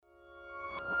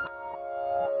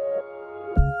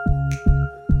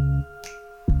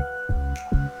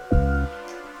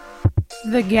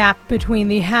The gap between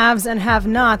the haves and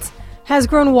have-nots has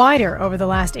grown wider over the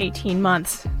last 18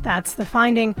 months. That's the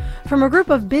finding from a group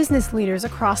of business leaders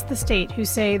across the state who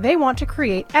say they want to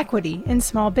create equity in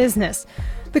small business.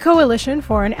 The Coalition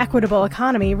for an Equitable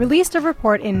Economy released a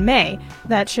report in May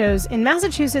that shows in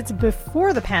Massachusetts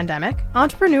before the pandemic,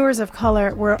 entrepreneurs of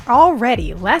color were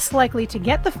already less likely to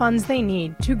get the funds they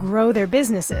need to grow their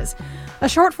businesses, a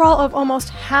shortfall of almost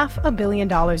 $500 million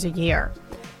a year.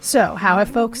 So, how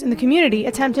have folks in the community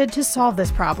attempted to solve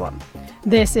this problem?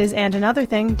 This is And Another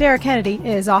Thing. Derek Kennedy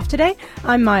is off today.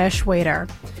 I'm Maya Schwader.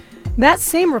 That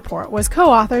same report was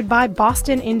co-authored by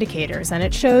Boston Indicators, and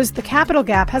it shows the capital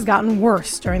gap has gotten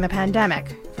worse during the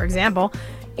pandemic. For example,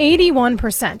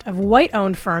 81% of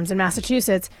white-owned firms in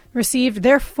Massachusetts received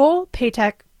their full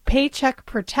Paycheck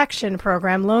Protection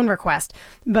Program loan request,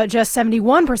 but just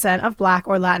 71% of Black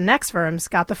or Latinx firms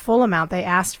got the full amount they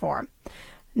asked for.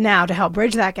 Now, to help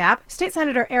bridge that gap, State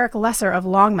Senator Eric Lesser of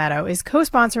Longmeadow is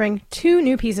co-sponsoring two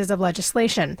new pieces of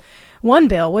legislation. One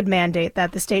bill would mandate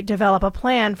that the state develop a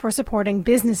plan for supporting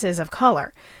businesses of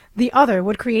color. The other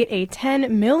would create a $10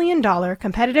 million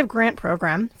competitive grant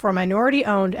program for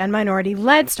minority-owned and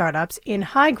minority-led startups in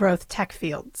high-growth tech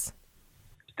fields.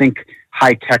 Think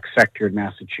high-tech sector in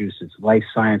Massachusetts, life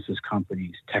sciences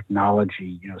companies,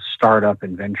 technology, startup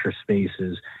and venture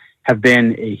spaces have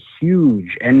been a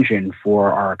huge engine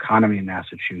for our economy in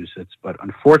Massachusetts, but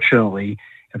unfortunately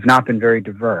have not been very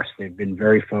diverse. They've been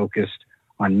very focused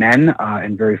on men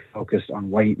and very focused on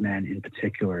white men in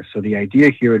particular. So the idea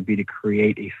here would be to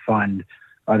create a fund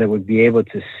that would be able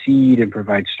to seed and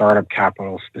provide startup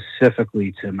capital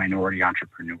specifically to minority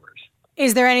entrepreneurs.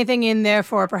 Is there anything in there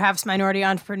for perhaps minority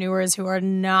entrepreneurs who are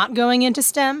not going into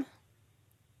STEM?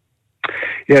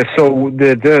 Yeah, so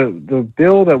the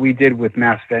bill that we did with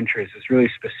Mass Ventures is really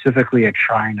specifically at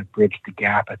trying to bridge the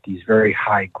gap at these very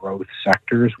high growth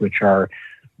sectors, which are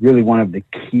really one of the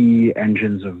key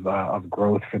engines of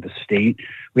growth for the state.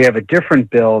 We have a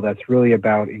different bill that's really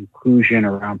about inclusion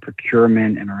around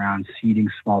procurement and around seeding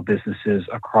small businesses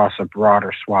across a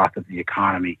broader swath of the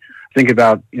economy. Think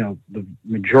about, the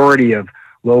majority of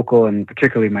local and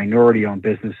particularly minority-owned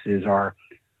businesses are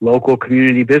local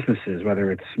community businesses,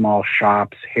 whether it's small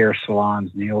shops, hair salons,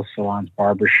 nail salons,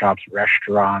 barber shops,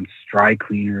 restaurants, dry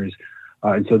cleaners.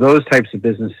 And so those types of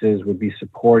businesses would be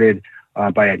supported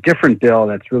by a different bill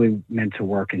that's really meant to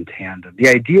work in tandem. The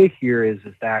idea here is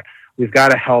that we've got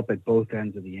to help at both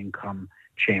ends of the income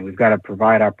chain. We've got to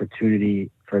provide opportunity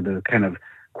for the kind of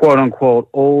quote unquote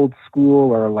old school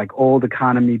or like old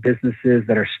economy businesses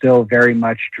that are still very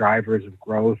much drivers of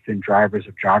growth and drivers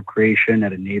of job creation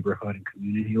at a neighborhood and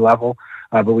community level.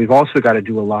 But we've also got to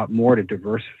do a lot more to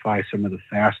diversify some of the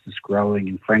fastest growing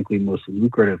and frankly most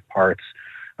lucrative parts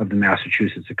of the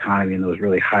Massachusetts economy in those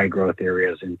really high growth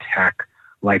areas in tech,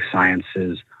 life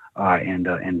sciences,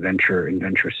 and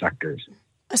venture sectors.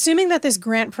 Assuming that this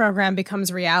grant program becomes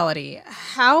reality,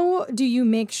 how do you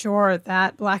make sure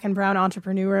that Black and brown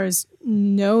entrepreneurs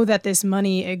know that this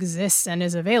money exists and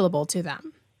is available to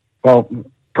them? Well,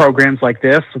 programs like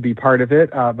this will be part of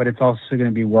it, but it's also going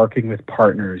to be working with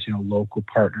partners, local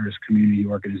partners, community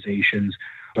organizations,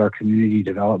 our community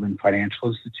development financial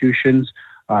institutions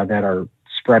that are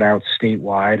spread out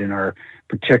statewide and are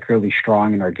particularly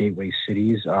strong in our gateway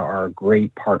cities are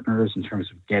great partners in terms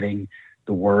of getting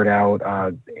the word out,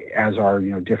 as are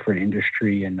different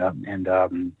industry and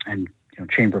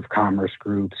chamber of commerce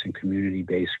groups and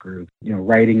community-based groups.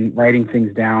 Writing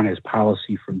things down as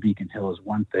policy from Beacon Hill is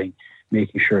one thing.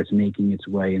 Making sure it's making its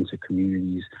way into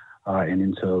communities and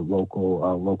into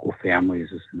local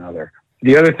families is another.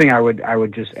 The other thing I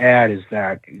would just add is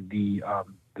that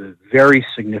the very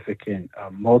significant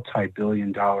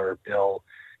multi-billion-dollar bill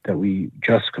that we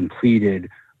just completed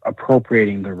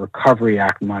appropriating the Recovery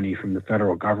Act money from the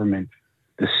federal government,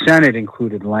 the Senate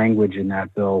included language in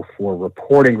that bill for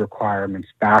reporting requirements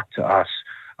back to us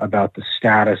about the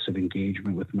status of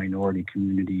engagement with minority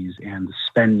communities and the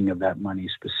spending of that money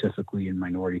specifically in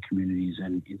minority communities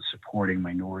and in supporting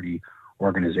minority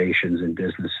organizations and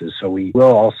businesses. So we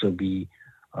will also be,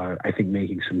 I think,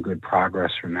 making some good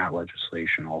progress from that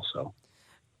legislation also.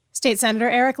 State Senator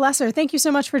Eric Lesser, thank you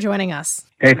so much for joining us.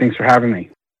 Hey, thanks for having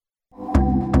me.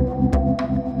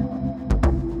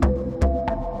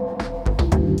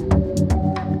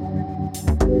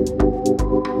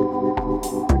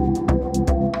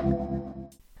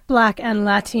 Black and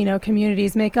Latino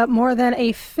communities make up more than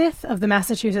a fifth of the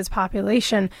Massachusetts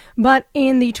population, but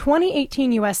in the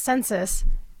 2018 U.S. Census,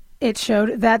 it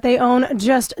showed that they own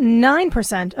just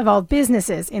 9% of all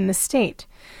businesses in the state.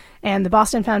 And the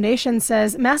Boston Foundation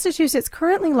says Massachusetts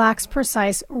currently lacks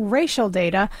precise racial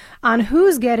data on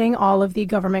who's getting all of the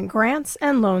government grants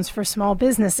and loans for small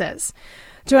businesses.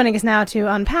 Joining us now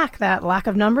to unpack that lack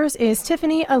of numbers is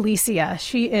Tiffany Alicia.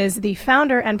 She is the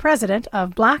founder and president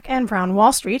of Black and Brown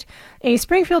Wall Street, a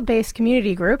Springfield-based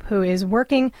community group who is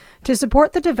working to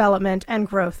support the development and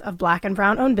growth of Black and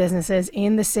Brown-owned businesses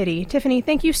in the city. Tiffany,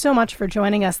 thank you so much for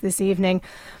joining us this evening.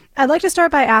 I'd like to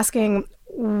start by asking,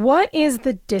 what is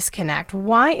the disconnect?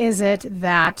 Why is it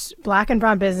that Black and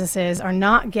Brown businesses are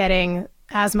not getting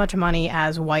as much money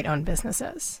as white-owned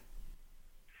businesses?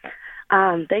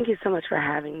 Thank you so much for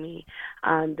having me.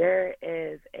 There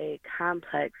is a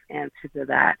complex answer to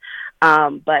that,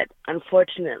 but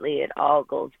unfortunately it all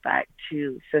goes back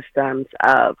to systems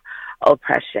of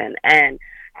oppression. And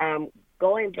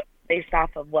going based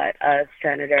off of what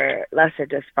Senator Lesser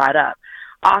just brought up,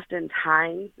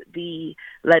 oftentimes the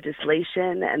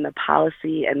legislation and the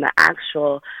policy and the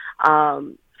actual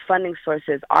funding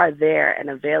sources are there and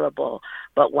available,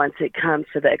 but once it comes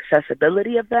to the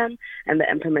accessibility of them and the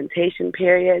implementation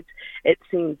periods, it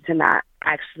seems to not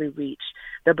actually reach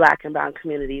the Black and Brown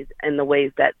communities in the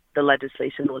ways that the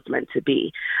legislation was meant to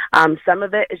be. Some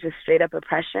of it is just straight up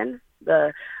oppression.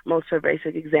 The most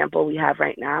pervasive example we have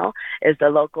right now is the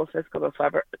local fiscal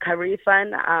recovery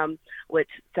fund, which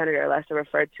Senator Lesser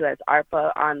referred to as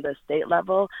ARPA on the state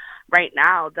level. Right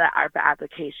now, the ARPA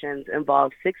applications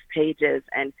involve 6 pages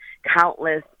and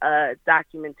countless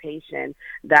documentation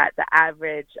that the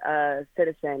average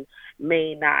citizen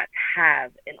may not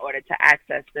have in order to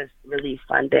access this relief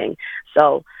funding.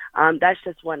 So that's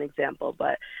just one example,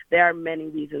 but there are many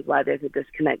reasons why there's a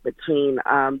disconnect between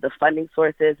the funding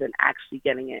sources and actually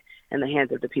getting it in the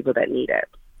hands of the people that need it.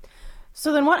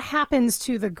 So then what happens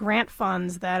to the grant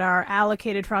funds that are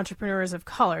allocated for entrepreneurs of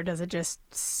color? Does it just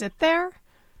sit there?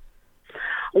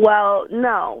 Well,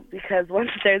 no, because once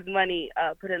there's money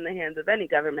put in the hands of any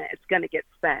government, it's going to get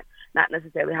spent. Not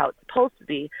necessarily how it's supposed to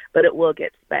be, but it will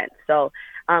get spent. So,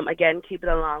 again, keep it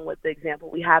along with the example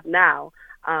we have now.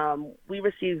 We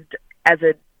received, as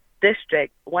a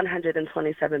district,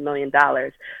 $127 million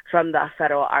from the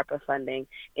federal ARPA funding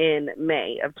in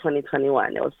May of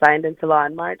 2021. It was signed into law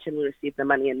in March, and we received the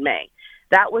money in May.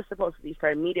 That was supposed to be for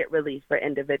immediate relief for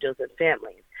individuals and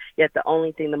families. Yet the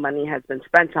only thing the money has been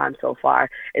spent on so far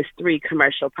is 3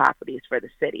 commercial properties for the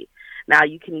city. Now,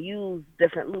 you can use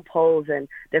different loopholes and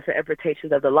different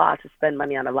interpretations of the law to spend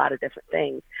money on a lot of different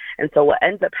things. And so what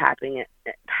ends up happening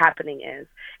is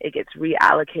it gets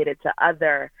reallocated to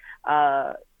other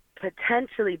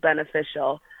potentially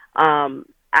beneficial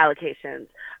allocations,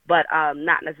 but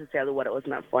not necessarily what it was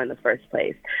meant for in the first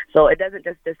place. So it doesn't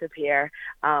just disappear.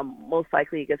 Most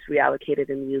likely it gets reallocated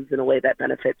and used in a way that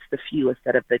benefits the few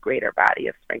instead of the greater body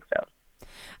of Springfield.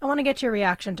 I want to get your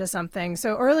reaction to something.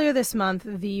 So earlier this month,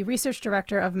 the research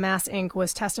director of Mass Inc.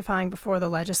 was testifying before the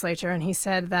legislature, and he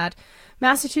said that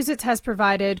Massachusetts has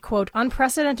provided, quote,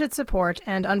 unprecedented support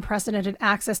and unprecedented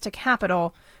access to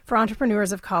capital for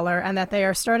entrepreneurs of color, and that they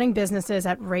are starting businesses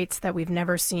at rates that we've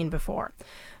never seen before.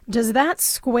 Does that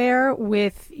square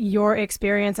with your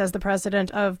experience as the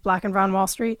president of Black and Brown Wall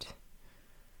Street?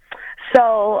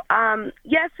 So,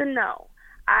 yes and no.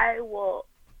 I will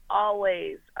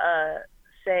always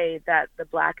say that the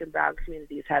Black and Brown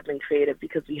communities have been creative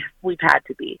because we've had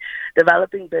to be.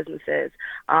 Developing businesses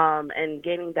and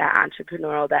gaining that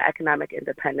entrepreneurial, that economic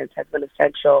independence has been an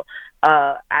essential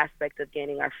aspect of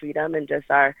gaining our freedom and just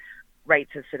our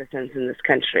rights as citizens in this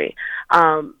country.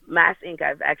 Mass Inc.,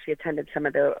 I've actually attended some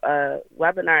of the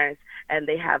webinars, and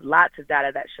they have lots of data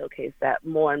that showcase that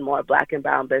more and more Black and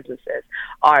Brown businesses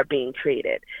are being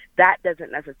created. That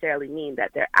doesn't necessarily mean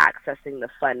that they're accessing the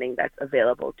funding that's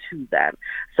available to them.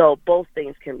 So both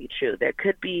things can be true. There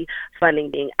could be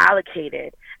funding being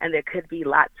allocated, and there could be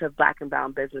lots of Black and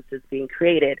Brown businesses being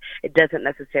created. It doesn't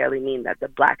necessarily mean that the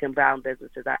Black and Brown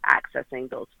businesses are accessing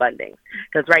those fundings.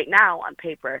 Because right now, on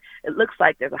paper, it looks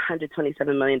like there's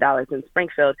 $127 million in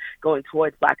Springfield going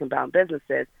towards Black and Brown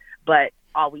businesses, but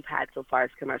all we've had so far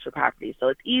is commercial property. So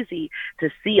it's easy to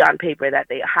see on paper that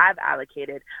they have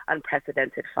allocated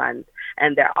unprecedented funds,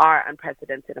 and there are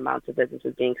unprecedented amounts of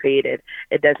businesses being created.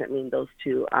 It doesn't mean those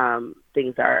two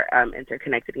things are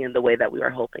interconnected in the way that we were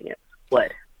hoping it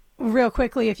would. Real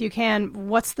quickly, if you can,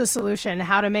 what's the solution?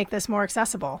 How to make this more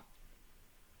accessible?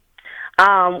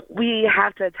 We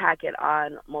have to attack it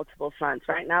on multiple fronts.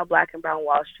 Right now, Black and Brown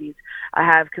Wall Street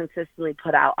have consistently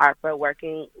put out ARPA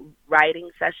working writing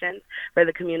sessions for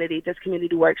the community, just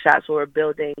community workshops where we're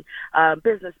building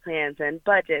business plans and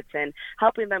budgets and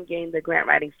helping them gain the grant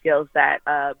writing skills that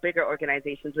bigger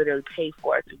organizations literally pay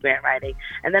for through grant writing.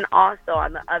 And then also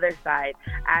on the other side,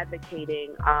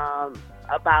 advocating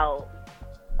about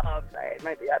I'm sorry, it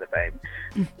might be out of time.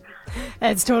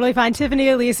 It's totally fine. Tiffany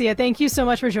Alicia, thank you so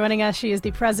much for joining us. She is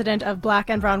the president of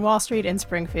Black and Brown Wall Street in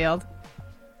Springfield.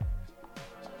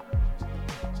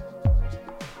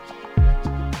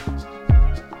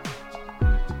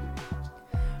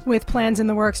 With plans in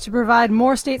the works to provide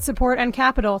more state support and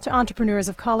capital to entrepreneurs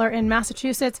of color in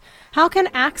Massachusetts, how can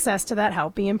access to that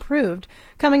help be improved?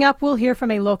 Coming up, we'll hear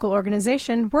from a local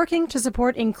organization working to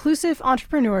support inclusive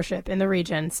entrepreneurship in the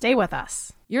region. Stay with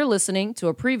us. You're listening to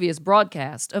a previous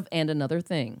broadcast of And Another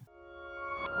Thing.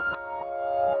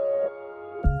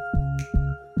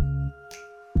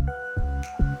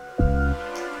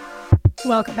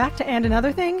 Welcome back to And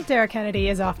Another Thing. Derek Kennedy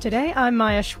is off today. I'm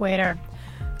Maya Schwader.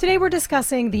 Today we're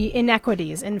discussing the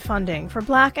inequities in funding for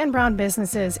Black and Brown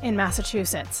businesses in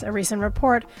Massachusetts. A recent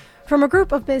report from a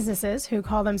group of businesses who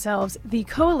call themselves the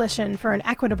Coalition for an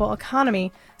Equitable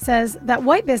Economy says that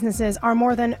white businesses are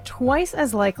more than twice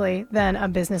as likely than a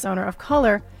business owner of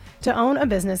color to own a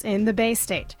business in the Bay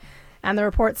State. And the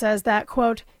report says that,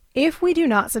 quote, if we do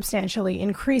not substantially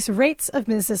increase rates of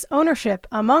business ownership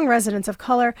among residents of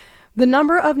color, the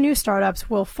number of new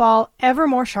startups will fall ever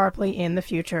more sharply in the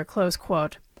future, close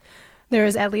quote. There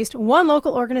is at least one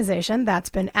local organization that's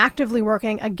been actively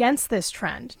working against this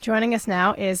trend. Joining us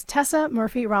now is Tessa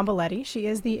Murphy-Ramboletti. She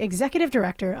is the executive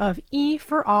director of E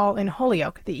for All in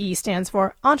Holyoke. The E stands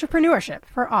for Entrepreneurship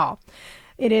for All.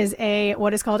 It is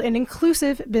what is called an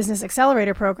inclusive business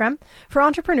accelerator program for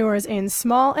entrepreneurs in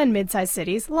small and mid-sized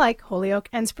cities like Holyoke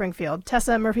and Springfield.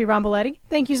 Tessa Murphy-Ramboletti,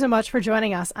 thank you so much for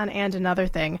joining us on And Another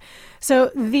Thing.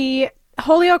 So the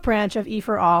Holyoke branch of E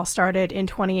for All started in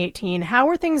 2018. How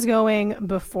were things going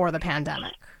before the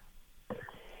pandemic?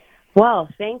 Well,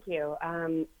 thank you.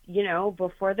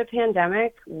 Before the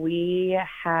pandemic, we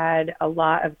had a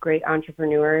lot of great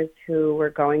entrepreneurs who were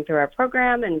going through our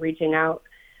program and reaching out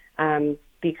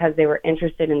because they were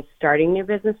interested in starting new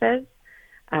businesses.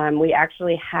 We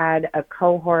actually had a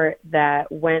cohort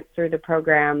that went through the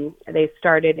program. They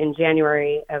started in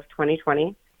January of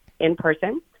 2020 in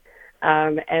person.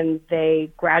 And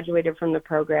they graduated from the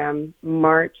program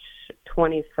March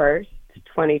 21st,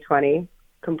 2020,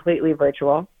 completely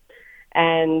virtual.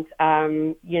 And,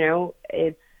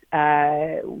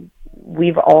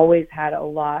 we've always had a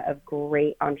lot of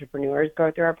great entrepreneurs go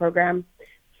through our program,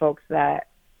 folks that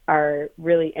are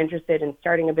really interested in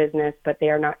starting a business, but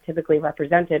they are not typically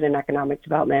represented in economic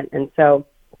development. And so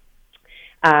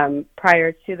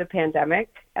prior to the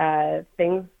pandemic,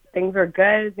 things were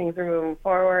good, things were moving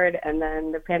forward, and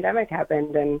then the pandemic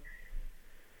happened and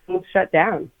things shut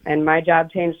down, and my job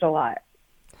changed a lot.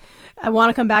 I want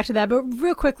to come back to that, but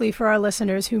real quickly for our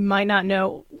listeners who might not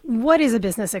know, what is a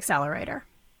business accelerator?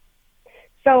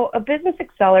 So a business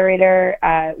accelerator,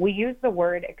 we use the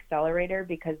word accelerator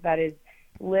because that is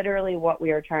literally what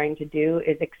we are trying to do,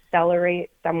 is accelerate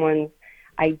someone's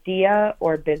idea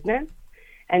or business.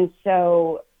 And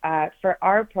so for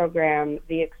our program,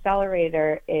 the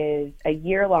accelerator is a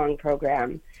year-long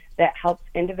program that helps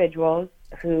individuals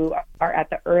who are at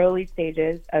the early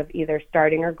stages of either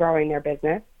starting or growing their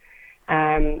business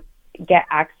get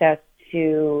access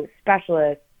to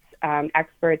specialists,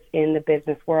 experts in the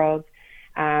business world,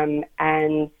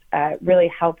 and really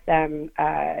help them,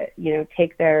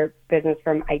 take their business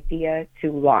from idea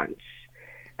to launch.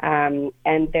 And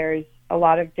there's a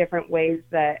lot of different ways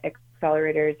that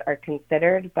accelerators are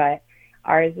considered, but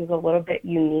ours is a little bit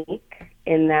unique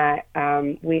in that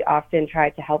we often try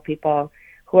to help people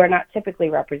who are not typically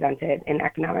represented in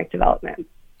economic development.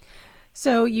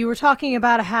 So you were talking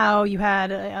about how you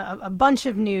had a bunch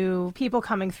of new people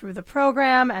coming through the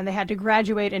program and they had to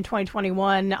graduate in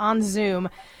 2021 on Zoom.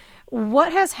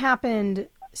 What has happened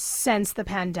since the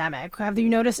pandemic? Have you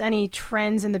noticed any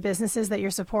trends in the businesses that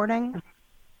you're supporting?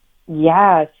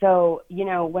 Yeah. So,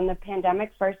 when the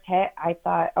pandemic first hit, I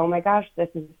thought, oh my gosh, this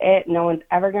is it. No one's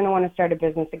ever going to want to start a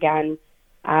business again,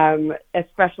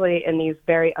 especially in these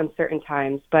very uncertain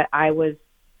times. But I was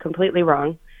completely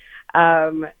wrong.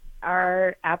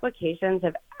 Our applications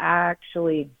have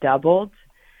actually doubled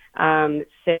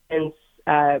since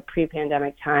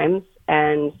pre-pandemic times.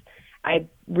 And I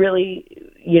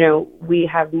really, we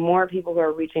have more people who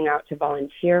are reaching out to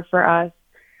volunteer for us.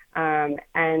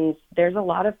 And there's a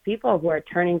lot of people who are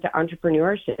turning to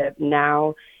entrepreneurship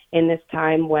now in this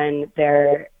time when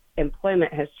there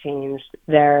employment has changed,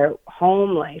 their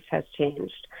home life has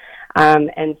changed.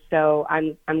 And so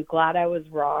I'm glad I was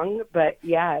wrong, but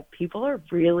yeah, people are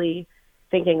really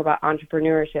thinking about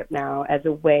entrepreneurship now as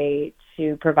a way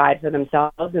to provide for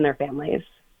themselves and their families.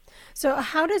 So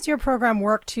how does your program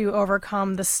work to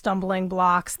overcome the stumbling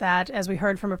blocks that, as we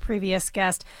heard from a previous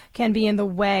guest, can be in the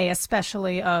way,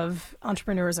 especially of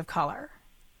entrepreneurs of color?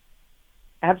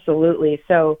 Absolutely.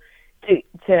 So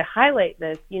to highlight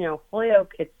this,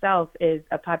 Holyoke itself is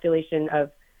a population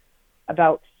of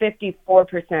about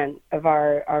 54% of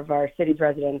our city's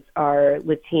residents are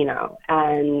Latino,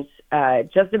 and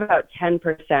just about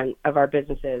 10% of our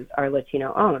businesses are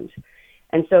Latino owned.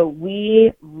 And so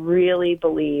we really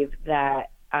believe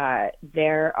that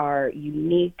there are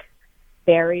unique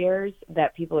barriers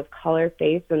that people of color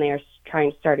face when they are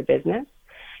trying to start a business.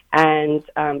 And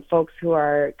folks who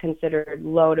are considered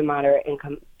low to moderate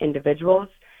income individuals,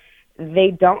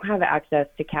 they don't have access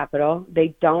to capital.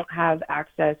 They don't have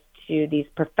access to these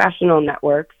professional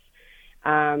networks.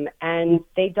 And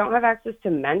they don't have access to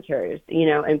mentors,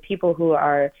 and people who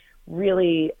are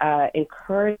really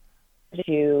encouraged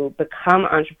to become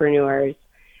entrepreneurs.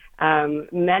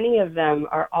 Many of them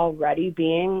are already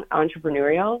being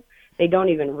entrepreneurial. They don't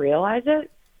even realize it.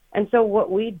 And so what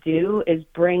we do is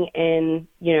bring in,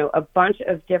 a bunch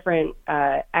of different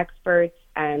experts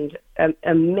and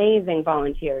amazing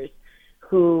volunteers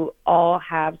who all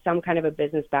have some kind of a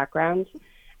business background.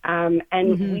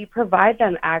 And we provide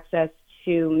them access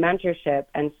to mentorship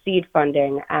and seed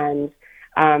funding and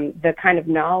the kind of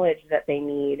knowledge that they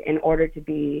need in order to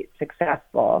be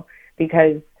successful,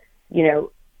 because the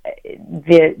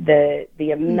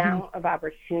amount of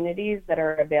opportunities that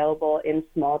are available in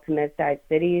small to mid-sized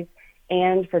cities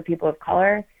and for people of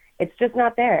color, it's just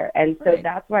not there. And so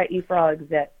that's why E4All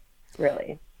exists,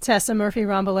 really. Tessa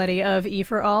Murphy-Ramboletti of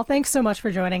E4All, thanks so much for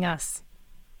joining us.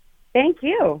 Thank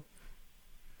you.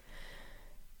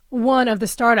 One of the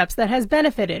startups that has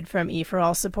benefited from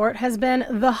E4All support has been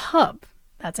The Hub.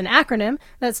 That's an acronym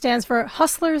that stands for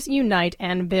Hustlers Unite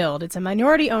and Build. It's a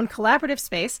minority-owned collaborative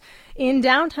space in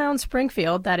downtown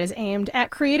Springfield that is aimed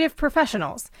at creative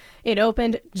professionals. It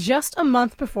opened just a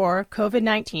month before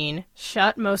COVID-19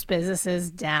 shut most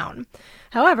businesses down.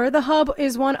 However, The Hub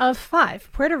is one of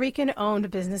 5 Puerto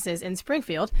Rican-owned businesses in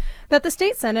Springfield that the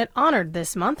state Senate honored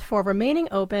this month for remaining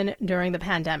open during the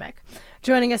pandemic.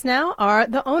 Joining us now are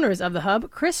the owners of The Hub,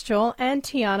 Chris Joel and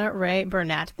Tiana Ray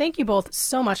Burnett. Thank you both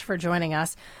so much for joining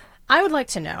us. I would like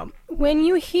to know, when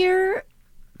you hear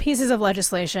pieces of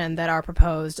legislation that are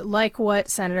proposed, like what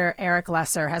Senator Eric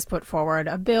Lesser has put forward,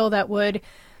 a bill that would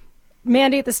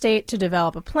mandate the state to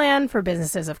develop a plan for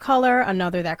businesses of color,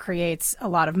 another that creates a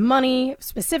lot of money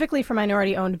specifically for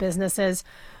minority-owned businesses,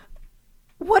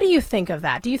 what do you think of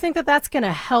that? Do you think that that's going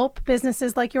to help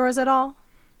businesses like yours at all?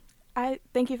 I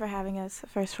thank you for having us,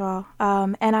 first of all.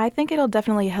 And I think it'll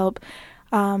definitely help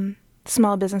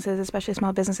small businesses, especially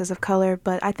small businesses of color.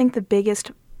 But I think the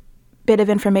biggest bit of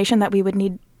information that we would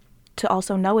need to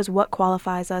also know is what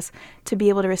qualifies us to be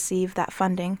able to receive that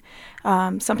funding.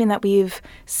 Something that we've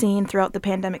seen throughout the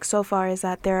pandemic so far is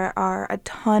that there are a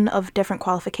ton of different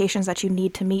qualifications that you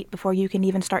need to meet before you can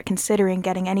even start considering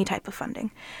getting any type of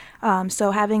funding.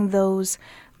 So having those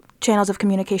channels of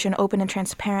communication open and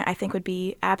transparent, I think, would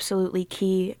be absolutely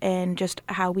key in just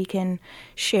how we can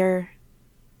share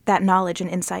that knowledge and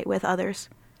insight with others.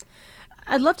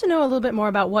 I'd love to know a little bit more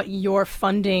about what your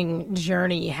funding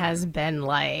journey has been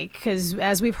like, because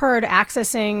as we've heard,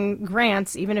 accessing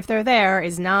grants, even if they're there,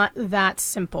 is not that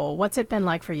simple. What's it been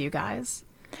like for you guys?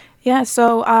 Yeah,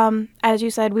 so as you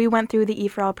said, we went through the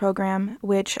E4All program,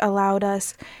 which allowed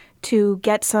us to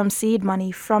get some seed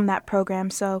money from that program.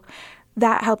 So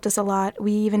that helped us a lot.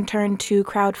 We even turned to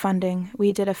crowdfunding.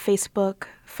 We did a Facebook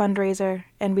fundraiser,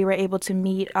 and we were able to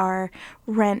meet our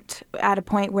rent at a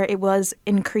point where it was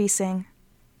increasing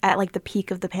at like the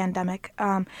peak of the pandemic.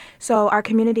 So our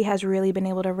community has really been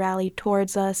able to rally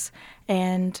towards us,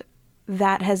 and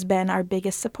that has been our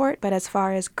biggest support. But as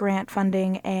far as grant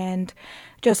funding and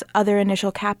just other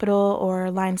initial capital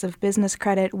or lines of business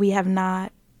credit, we have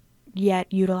not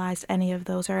yet utilized any of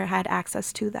those or had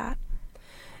access to that.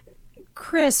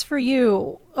 Chris, for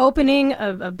you, opening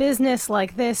a business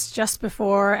like this just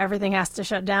before everything has to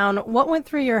shut down, what went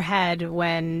through your head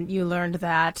when you learned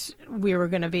that we were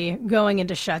going to be going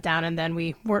into shutdown and then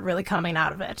we weren't really coming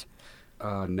out of it?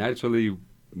 Naturally,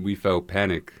 we felt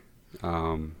panic.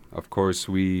 Of course,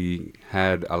 we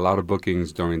had a lot of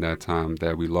bookings during that time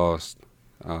that we lost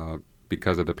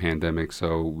because of the pandemic.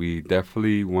 So we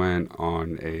definitely went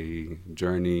on a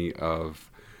journey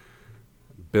of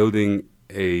building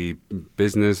a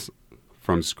business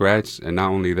from scratch, and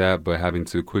not only that, but having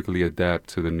to quickly adapt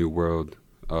to the new world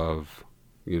of,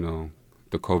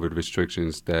 the COVID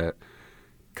restrictions that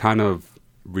kind of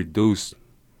reduced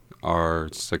our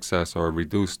success or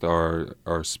reduced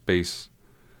our space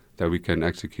that we can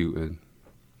execute in.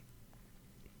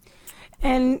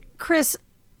 And Chris,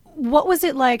 what was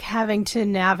it like having to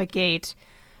navigate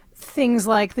things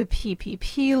like the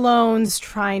PPP loans,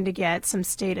 trying to get some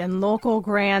state and local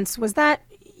grants? Was that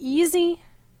easy?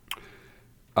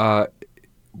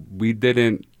 We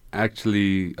didn't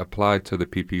actually apply to the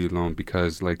PPP loan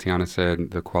because, like Tiana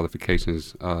said, the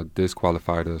qualifications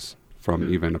disqualified us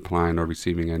from even applying or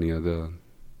receiving any of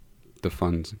the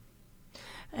funds.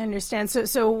 I understand.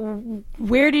 So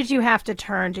where did you have to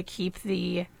turn to keep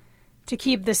the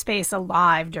space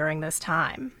alive during this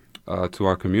time? To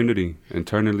our community.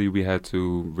 Internally, we had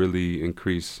to really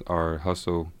increase our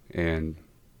hustle and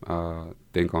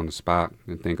think on the spot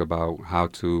and think about how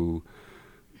to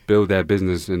build that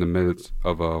business in the midst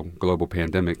of a global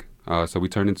pandemic. So we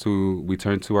turned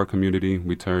to our community,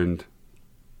 we turned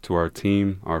to our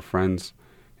team, our friends,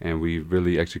 and we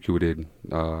really executed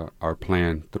our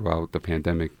plan throughout the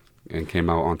pandemic and came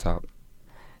out on top.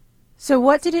 So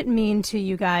what did it mean to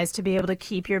you guys to be able to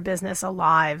keep your business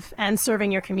alive and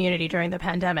serving your community during the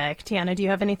pandemic? Tiana, do you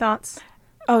have any thoughts?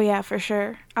 Oh, yeah, for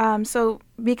sure. So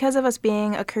because of us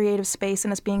being a creative space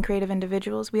and us being creative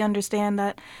individuals, we understand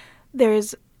that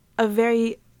there's a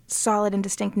very solid and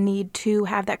distinct need to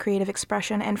have that creative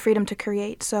expression and freedom to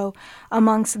create. So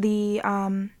amongst the,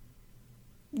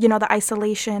 the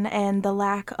isolation and the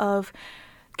lack of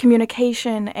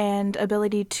communication and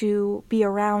ability to be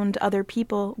around other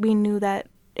people, we knew that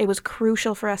it was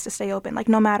crucial for us to stay open. Like,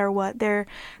 no matter what, there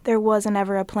wasn't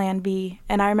ever a plan B.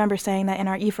 And I remember saying that in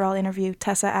our E4All interview.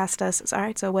 Tessa asked us, all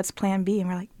right, so what's plan B? And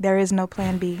we're like, there is no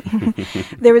plan B.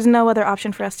 There was no other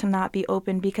option for us to not be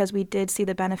open because we did see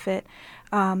the benefit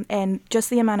and just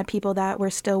the amount of people that were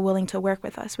still willing to work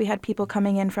with us. We had people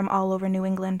coming in from all over New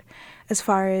England, as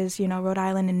far as, Rhode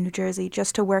Island and New Jersey,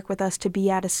 just to work with us, to be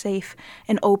at a safe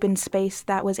and open space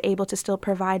that was able to still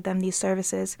provide them these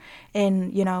services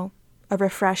in, a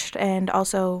refreshed and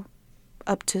also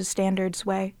up to standards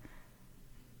way.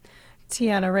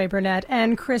 Tiana Ray Burnett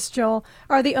and Chris Joel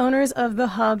are the owners of The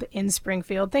Hub in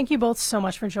Springfield. Thank you both so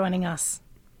much for joining us.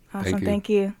 Awesome. Thank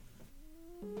you.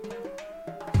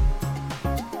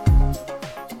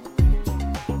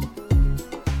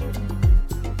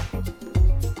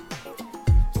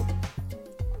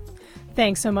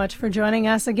 Thanks so much for joining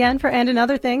us again for And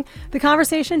Another Thing. The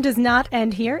conversation does not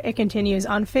end here. It continues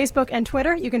on Facebook and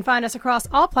Twitter. You can find us across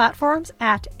all platforms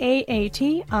at AAT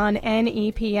on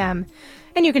NEPM.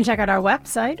 And you can check out our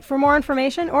website for more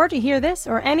information or to hear this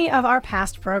or any of our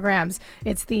past programs.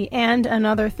 It's the And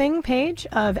Another Thing page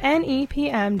of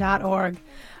NEPM.org.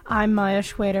 I'm Maya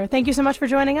Schwader. Thank you so much for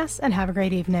joining us and have a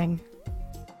great evening.